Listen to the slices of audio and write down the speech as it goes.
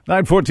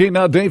9:14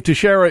 now. Dave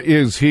Teixeira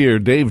is here.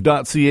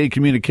 Dave.ca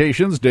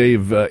Communications.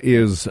 Dave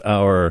is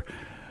our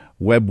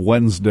Web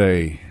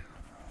Wednesday.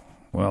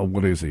 Well,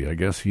 what is he? I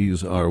guess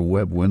he's our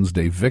Web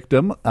Wednesday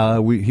victim.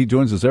 He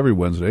joins us every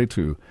Wednesday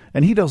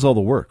and he does all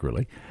the work,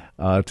 really,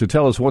 to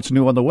tell us what's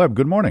new on the web.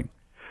 Good morning.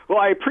 Well,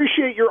 I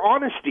appreciate your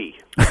honesty.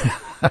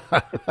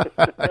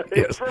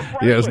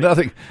 Yes,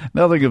 nothing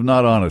if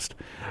not honest.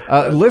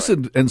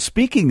 Listen, and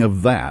speaking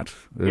of that,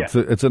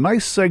 it's a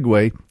nice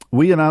segue.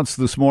 We announced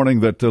this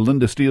morning that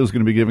Linda Steele is going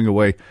to be giving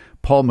away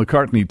Paul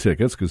McCartney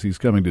tickets because he's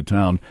coming to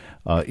town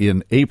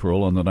in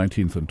April on the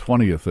 19th and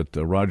 20th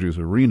at Rogers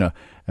Arena,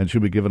 and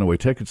she'll be giving away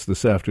tickets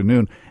this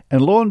afternoon.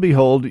 And lo and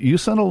behold, you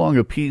sent along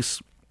a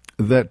piece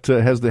that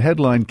has the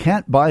headline,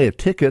 "Can't buy a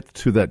ticket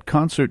to that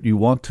concert you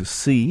want to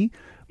see.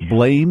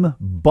 Blame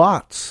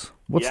bots."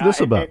 What's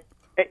this about?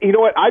 You know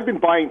what? I've been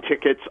buying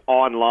tickets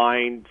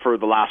online for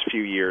the last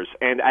few years,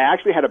 and I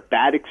actually had a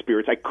bad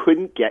experience. I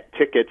couldn't get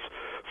tickets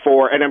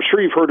for, and I'm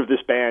sure you've heard of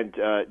this band,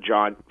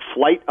 John,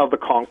 Flight of the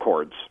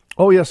Conchords.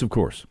 Oh, yes, of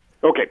course.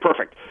 Okay,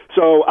 perfect.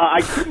 So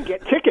I couldn't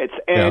get tickets,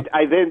 and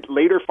I then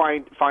later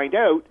find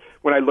out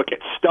when I look at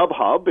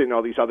StubHub and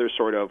all these other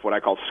sort of what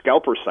I call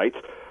scalper sites,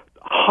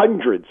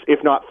 hundreds,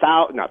 if not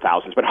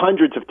thousands, but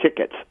hundreds of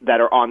tickets that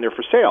are on there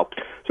for sale.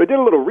 So I did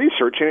a little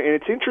research, and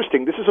it's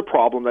interesting. This is a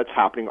problem that's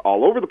happening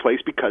all over the place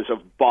because of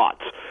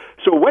bots.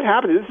 So what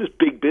happened is this is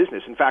big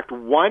business. In fact,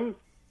 one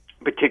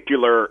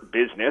particular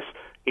business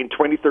in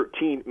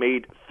 2013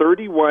 made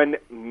 $31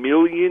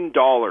 million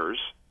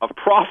of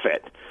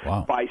profit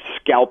by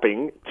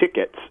scalping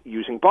tickets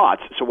using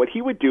bots. So what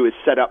he would do is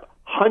set up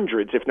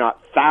hundreds, if not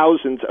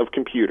thousands, of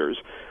computers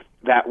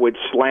that would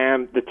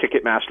slam the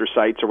Ticketmaster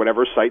sites or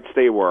whatever sites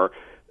they were,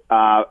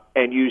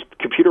 and used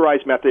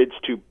computerized methods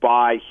to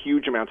buy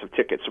huge amounts of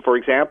tickets. So, for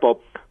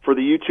example, for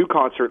the U2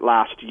 concert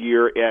last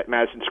year at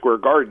Madison Square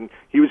Garden,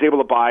 he was able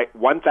to buy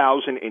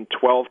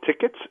 1,012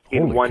 tickets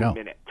in 1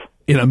 minute.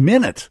 In a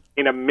minute?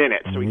 In a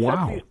minute. So he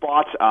sets these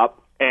bots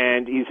up,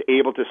 and he's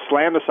able to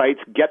slam the sites,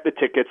 get the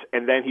tickets,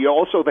 and then he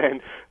also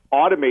then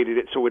automated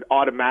it so it would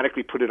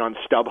automatically put it on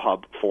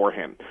StubHub for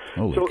him.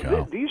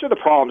 These are the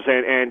problems,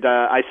 and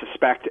I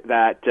suspect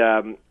that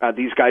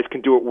these guys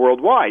can do it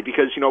worldwide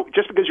because,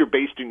 just because you're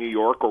based in New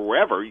York or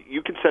wherever,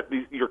 you can set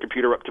your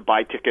computer up to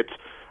buy tickets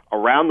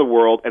around the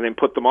world and then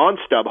put them on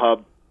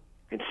StubHub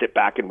and sit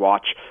back and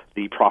watch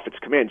the profits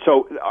come in.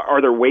 So are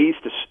there ways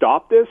to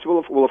stop this?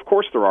 Well, of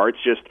course there are.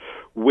 It's just,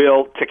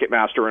 will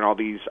Ticketmaster and all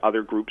these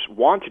other groups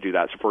want to do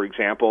that? So, for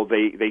example,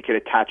 they could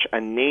attach a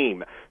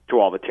name to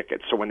all the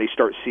tickets. So when they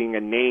start seeing a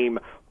name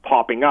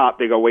popping up,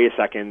 they go, wait a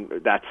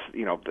second, that's,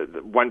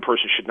 one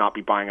person should not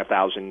be buying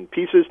 1,000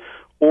 pieces.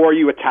 Or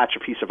you attach a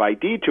piece of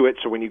ID to it,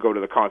 so when you go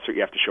to the concert,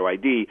 you have to show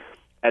ID.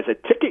 As a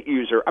ticket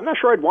user, I'm not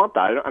sure I'd want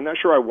that. I'm not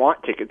sure I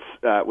want tickets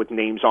with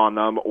names on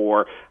them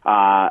or,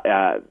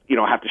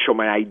 have to show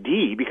my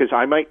ID because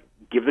I might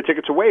give the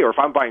tickets away. Or if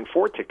I'm buying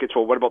 4 tickets,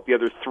 well, what about the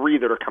other 3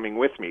 that are coming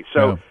with me?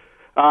 So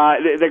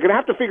they're going to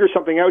have to figure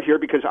something out here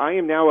because I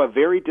am now a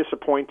very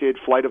disappointed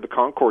Flight of the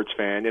Conchords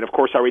fan. And, of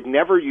course, I would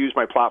never use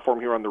my platform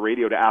here on the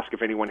radio to ask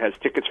if anyone has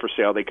tickets for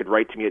sale. They could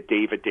write to me at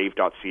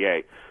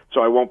dave@dave.ca.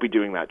 So I won't be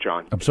doing that,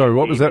 John. I'm sorry,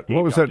 what was that?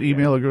 What was that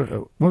email?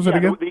 What was that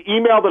again? The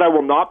email that I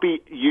will not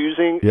be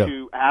using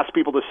to ask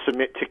people to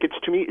submit tickets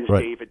to me is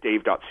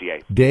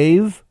dave@dave.ca.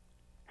 Dave?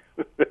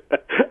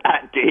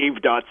 At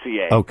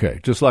dave.ca. Okay,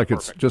 just like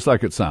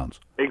it sounds.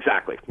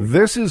 Exactly.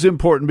 This is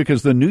important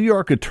because the New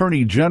York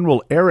Attorney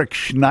General Eric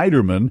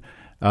Schneiderman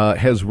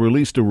has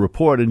released a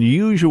report, and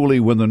usually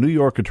when the New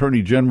York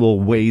Attorney General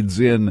wades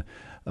in,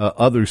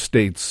 other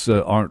states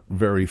aren't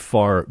very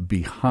far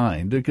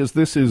behind because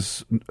this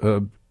is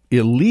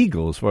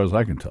illegal as far as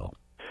I can tell.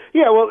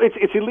 Yeah, well,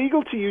 it's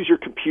illegal to use your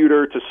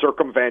computer to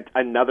circumvent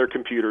another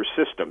computer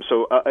system.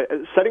 So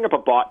setting up a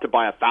bot to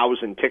buy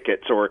 1,000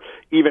 tickets or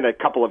even a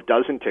couple of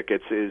dozen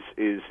tickets is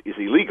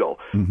illegal.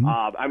 Mm-hmm.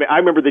 I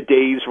remember the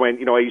days when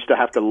I used to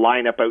have to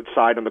line up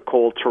outside on the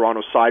cold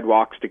Toronto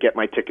sidewalks to get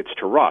my tickets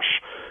to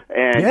Rush.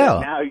 And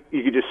now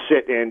you can just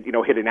sit and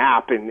hit an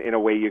app in a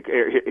way you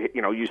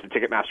use the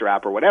Ticketmaster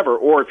app or whatever.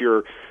 Or if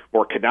you're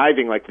more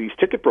conniving like these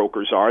ticket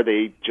brokers are,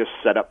 they just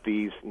set up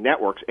these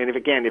networks. And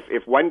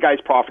if one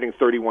guy's profiting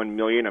 $31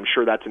 million, I'm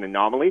sure that's an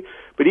anomaly.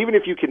 But even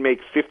if you can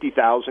make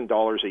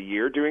 $50,000 a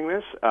year doing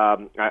this,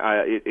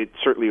 it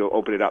certainly will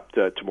open it up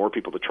to more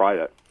people to try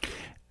that.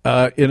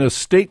 In a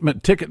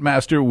statement,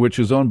 Ticketmaster, which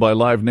is owned by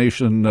Live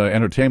Nation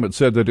Entertainment,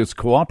 said that it's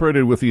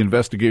cooperated with the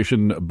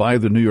investigation by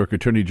the New York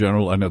Attorney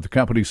General and that the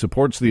company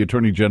supports the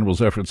Attorney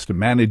General's efforts to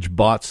manage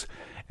bots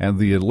and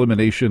the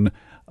elimination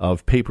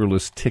of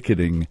paperless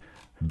ticketing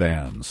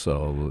bans.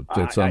 So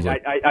it sounds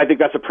like... I think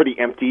that's a pretty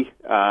empty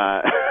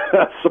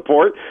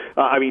support.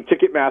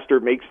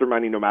 Ticketmaster makes their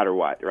money no matter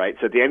what, right?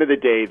 So at the end of the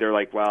day, they're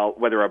like, well,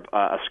 whether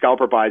a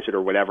scalper buys it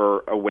or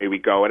whatever, away we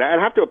go. And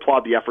I have to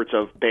applaud the efforts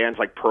of bands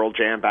like Pearl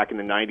Jam back in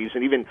the 90s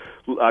and even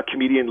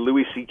comedian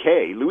Louis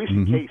C.K. Louis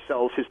C.K.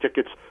 sells his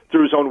tickets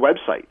through his own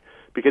website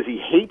because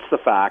he hates the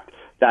fact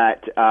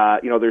that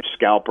there's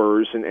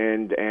scalpers and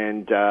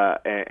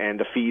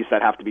the fees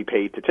that have to be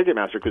paid to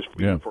Ticketmaster. Because,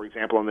 for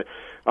example,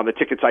 on the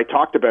tickets I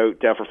talked about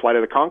for Flight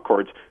of the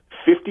Conchords,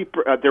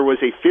 there was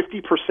a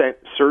 50%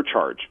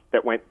 surcharge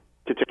that went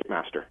to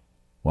Ticketmaster.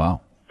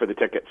 Wow. For the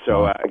ticket.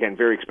 So, again,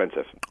 very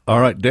expensive. All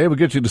right, Dave, we'll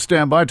get you to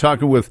stand by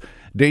talking with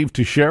Dave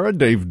Teixeira,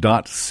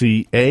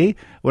 Dave.ca.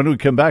 When we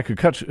come back,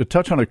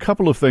 touch on a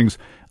couple of things.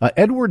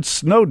 Edward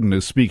Snowden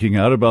is speaking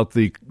out about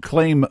the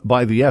claim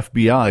by the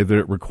FBI that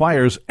it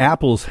requires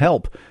Apple's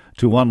help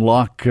to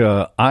unlock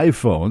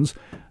iPhones.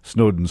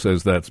 Snowden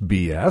says that's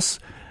BS.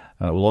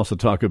 We'll also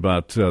talk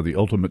about the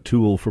ultimate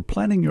tool for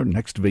planning your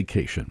next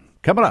vacation.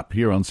 Coming up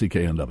here on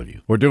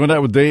CKNW. We're doing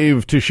that with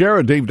Dave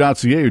Teixeira,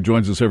 Dave.ca, who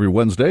joins us every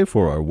Wednesday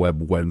for our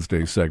Web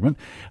Wednesday segment.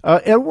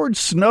 Edward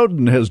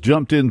Snowden has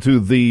jumped into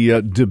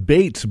the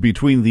debate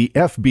between the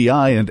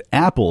FBI and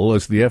Apple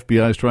as the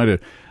FBI is trying to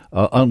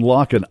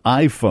unlock an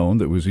iPhone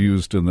that was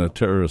used in the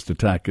terrorist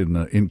attack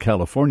in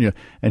California.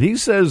 And he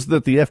says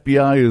that the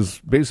FBI is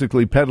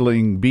basically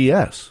peddling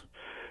BS.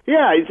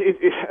 Yeah,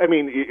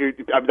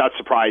 I'm not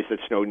surprised that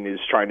Snowden is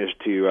trying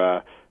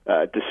to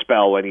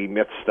dispel any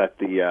myths that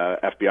the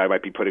FBI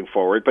might be putting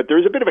forward. But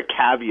there's a bit of a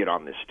caveat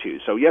on this, too.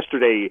 So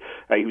yesterday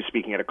he was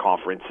speaking at a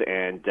conference,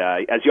 and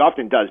as he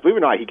often does, believe it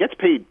or not, he gets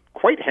paid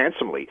quite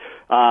handsomely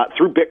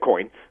through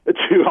Bitcoin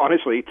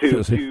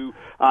to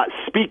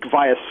speak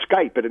via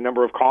Skype at a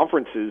number of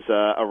conferences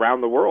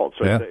around the world.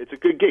 So it's a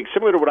good gig,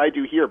 similar to what I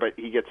do here, but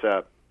he gets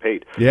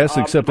paid. Yes,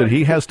 except that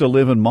he has to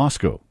live in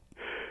Moscow.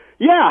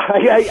 Yeah,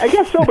 I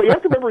guess so. But you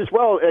have to remember as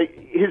well,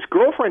 his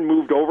girlfriend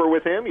moved over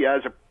with him. He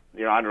has I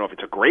don't know if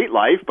it's a great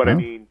life, but I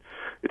mean,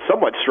 it's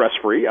somewhat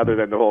stress-free, other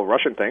than the whole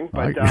Russian thing.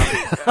 But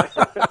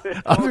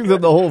other than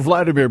the whole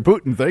Vladimir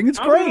Putin thing, it's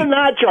great. Other than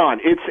that,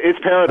 John, it's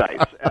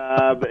paradise.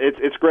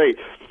 It's great.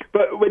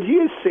 But what he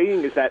is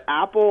saying is that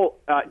Apple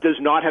does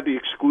not have the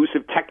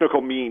exclusive technical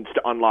means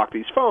to unlock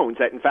these phones.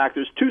 That, in fact,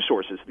 there's two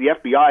sources. The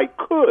FBI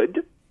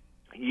could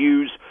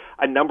use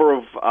a number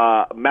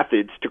of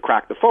methods to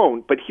crack the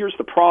phone, but here's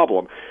the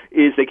problem,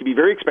 is they can be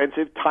very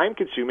expensive,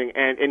 time-consuming,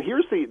 and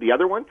here's the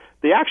other one,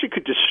 they actually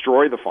could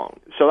destroy the phone.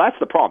 So that's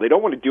the problem. They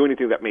don't want to do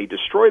anything that may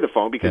destroy the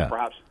phone because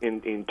perhaps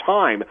in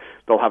time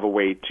they'll have a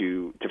way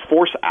to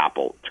force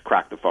Apple to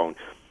crack the phone.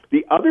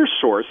 The other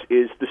source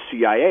is the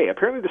CIA.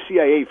 Apparently the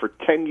CIA for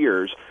 10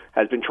 years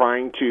has been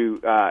trying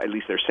to, at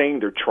least they're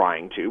saying they're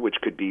trying to, which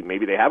could be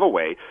maybe they have a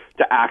way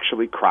to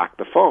actually crack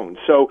the phone.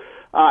 So,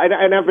 and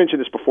I've mentioned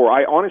this before,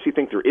 I honestly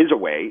think there is a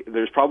way.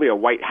 There's probably a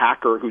white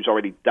hacker who's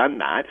already done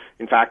that.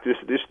 In fact,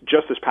 this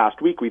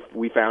past week,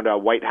 we found a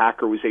white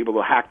hacker was able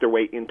to hack their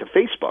way into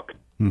Facebook.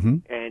 Mm-hmm.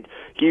 And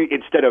he,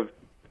 instead of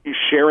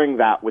sharing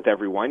that with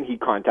everyone, he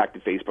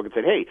contacted Facebook and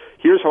said, "Hey,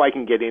 here's how I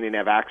can get in and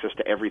have access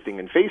to everything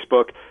in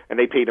Facebook." And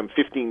they paid him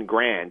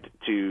 $15,000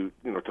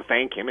 to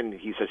thank him. And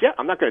he says, "Yeah,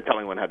 I'm not going to tell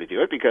anyone how to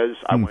do it because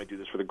I want to do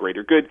this for the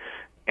greater good,"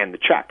 and the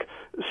check.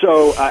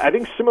 So I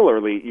think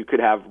similarly, you could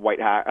have white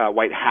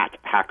hat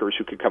hackers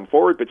who could come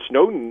forward. But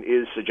Snowden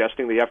is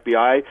suggesting the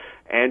FBI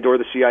and or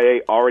the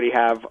CIA already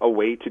have a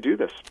way to do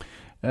this.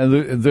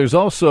 And there's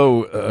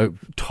also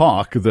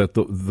talk that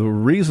the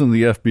reason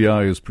the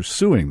FBI is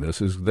pursuing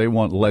this is they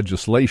want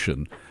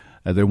legislation,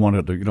 and they want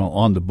it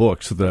on the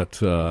books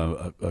that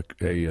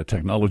a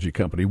technology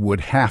company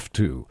would have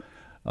to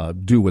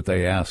do what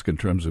they ask in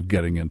terms of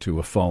getting into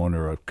a phone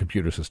or a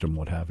computer system,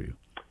 what have you.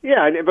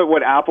 Yeah, but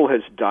what Apple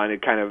has done,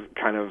 it kind of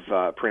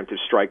preemptive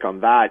strike on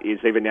that, is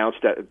they've announced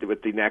that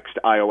with the next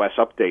iOS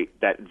update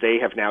that they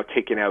have now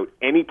taken out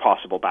any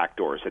possible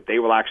backdoors, that they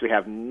will actually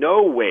have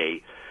no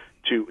way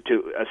to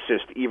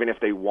assist even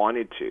if they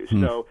wanted to.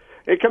 So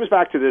it comes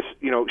back to this,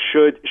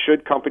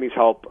 should companies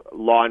help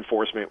law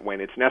enforcement when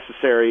it's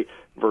necessary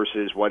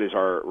versus what is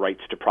our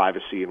rights to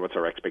privacy and what's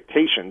our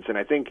expectations? And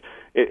I think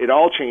it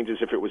all changes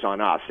if it was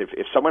on us.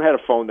 If someone had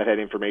a phone that had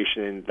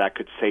information that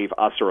could save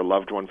us or a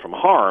loved one from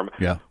harm,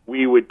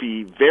 we would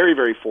be very,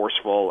 very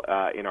forceful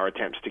in our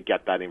attempts to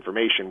get that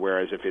information,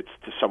 whereas if it's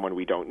to someone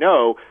we don't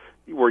know,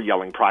 we're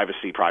yelling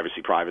privacy,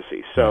 privacy,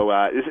 privacy. So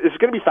it's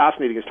going to be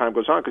fascinating as time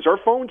goes on because our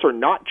phones are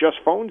not just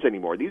phones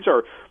anymore. These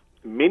are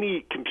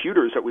mini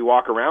computers that we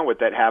walk around with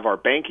that have our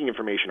banking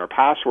information, our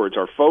passwords,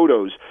 our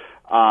photos,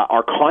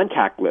 our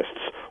contact lists,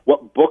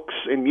 what books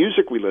and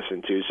music we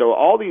listen to. So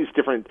all these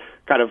different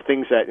kind of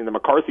things that in the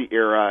McCarthy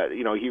era,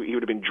 he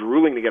would have been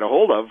drooling to get a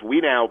hold of, we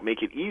now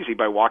make it easy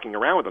by walking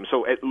around with them.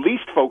 So at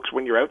least, folks,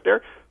 when you're out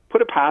there,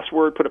 put a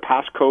password, put a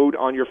passcode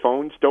on your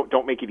phones.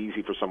 Don't make it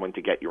easy for someone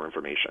to get your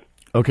information.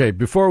 Okay,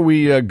 before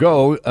we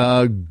go,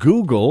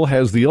 Google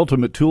has the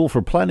ultimate tool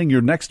for planning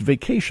your next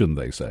vacation,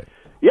 they say.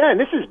 Yeah, and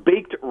this is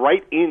baked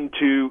right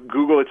into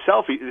Google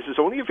itself. This is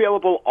only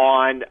available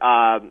on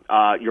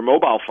your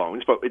mobile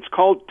phones, but it's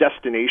called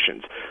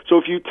Destinations. So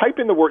if you type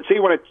in the word, say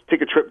you want to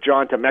take a trip,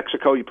 John, to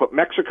Mexico, you put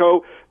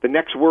Mexico, the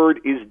next word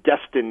is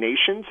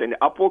Destinations, and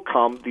up will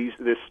come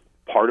this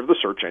part of the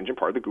search engine,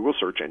 part of the Google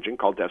search engine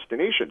called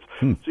Destinations.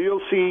 So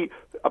you'll see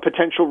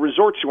potential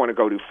resorts you want to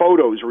go to,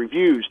 photos,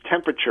 reviews,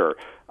 temperature,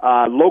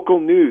 local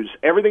news,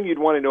 everything you'd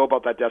want to know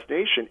about that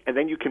destination, and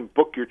then you can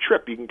book your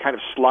trip. You can kind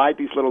of slide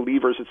these little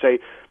levers and say,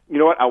 you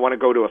know what, I want to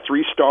go to a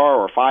 3-star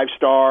or a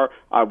 5-star.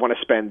 I want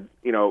to spend,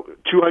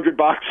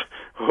 $200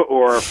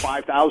 or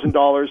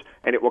 $5,000,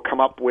 and it will come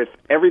up with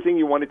everything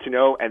you wanted to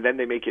know, and then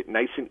they make it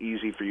nice and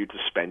easy for you to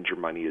spend your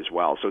money as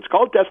well. So it's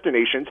called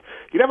Destinations.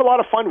 You can have a lot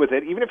of fun with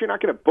it, even if you're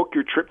not going to book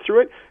your trip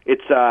through it.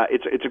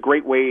 It's a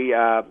great way.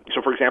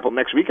 So, for example,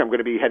 next week I'm going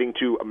to be heading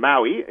to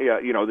Maui,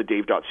 the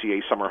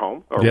Dave.ca summer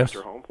home or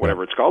winter home,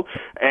 whatever it's called.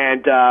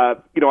 And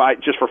I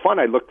just for fun,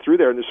 I looked through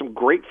there, and there's some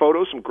great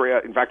photos. Some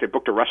great. In fact, I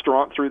booked a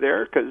restaurant through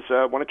there because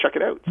I want to check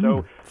it out.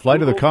 So,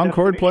 Flight of the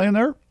Concorde playing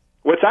there?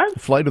 What's that?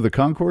 Flight of the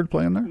Concorde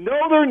playing there?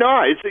 No, they're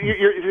not.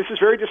 This is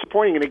very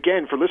disappointing. And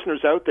again, for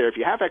listeners out there, if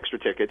you have extra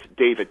tickets,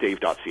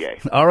 Dave@Dave.ca.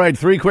 All right,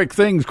 3 quick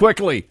things,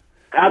 quickly.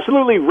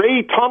 Absolutely.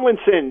 Ray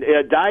Tomlinson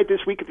died this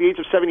week at the age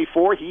of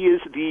 74. He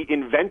is the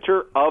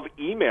inventor of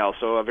email,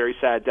 so a very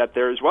sad death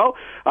there as well.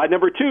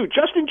 Number 2,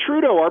 Justin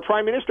Trudeau, our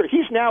Prime Minister.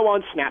 He's now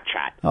on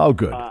Snapchat. Oh,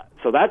 good.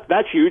 So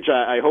that's huge.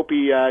 I hope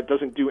he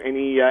doesn't do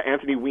any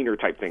Anthony Weiner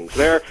type things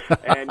there.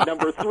 And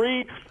number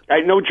 3,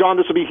 I know, John,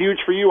 this will be huge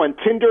for you. On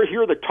Tinder,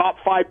 here are the top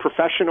 5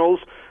 professionals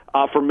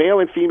for male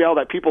and female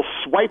that people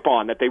swipe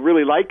on that they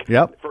really like.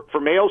 Yep.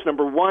 For males,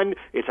 number 1,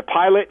 it's a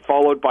pilot,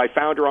 followed by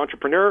founder,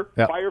 entrepreneur,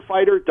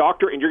 firefighter,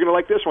 doctor, and you're going to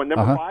like this one.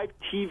 Number 5,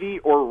 TV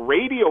or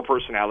radio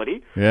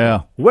personality.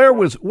 Yeah. Where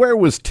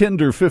was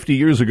Tinder 50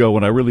 years ago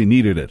when I really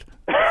needed it?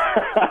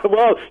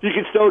 Well, you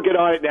can still get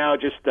on it now.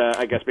 Just,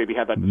 I guess, maybe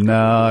have that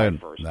discussion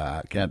first.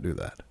 Nah, can't do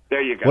that.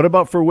 There you go. What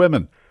about for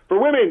women? For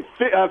women,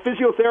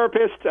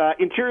 physiotherapist,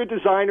 interior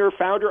designer,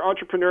 founder,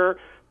 entrepreneur,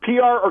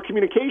 PR or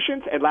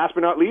communications, and last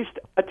but not least,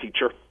 a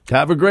teacher.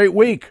 Have a great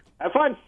week. Have fun.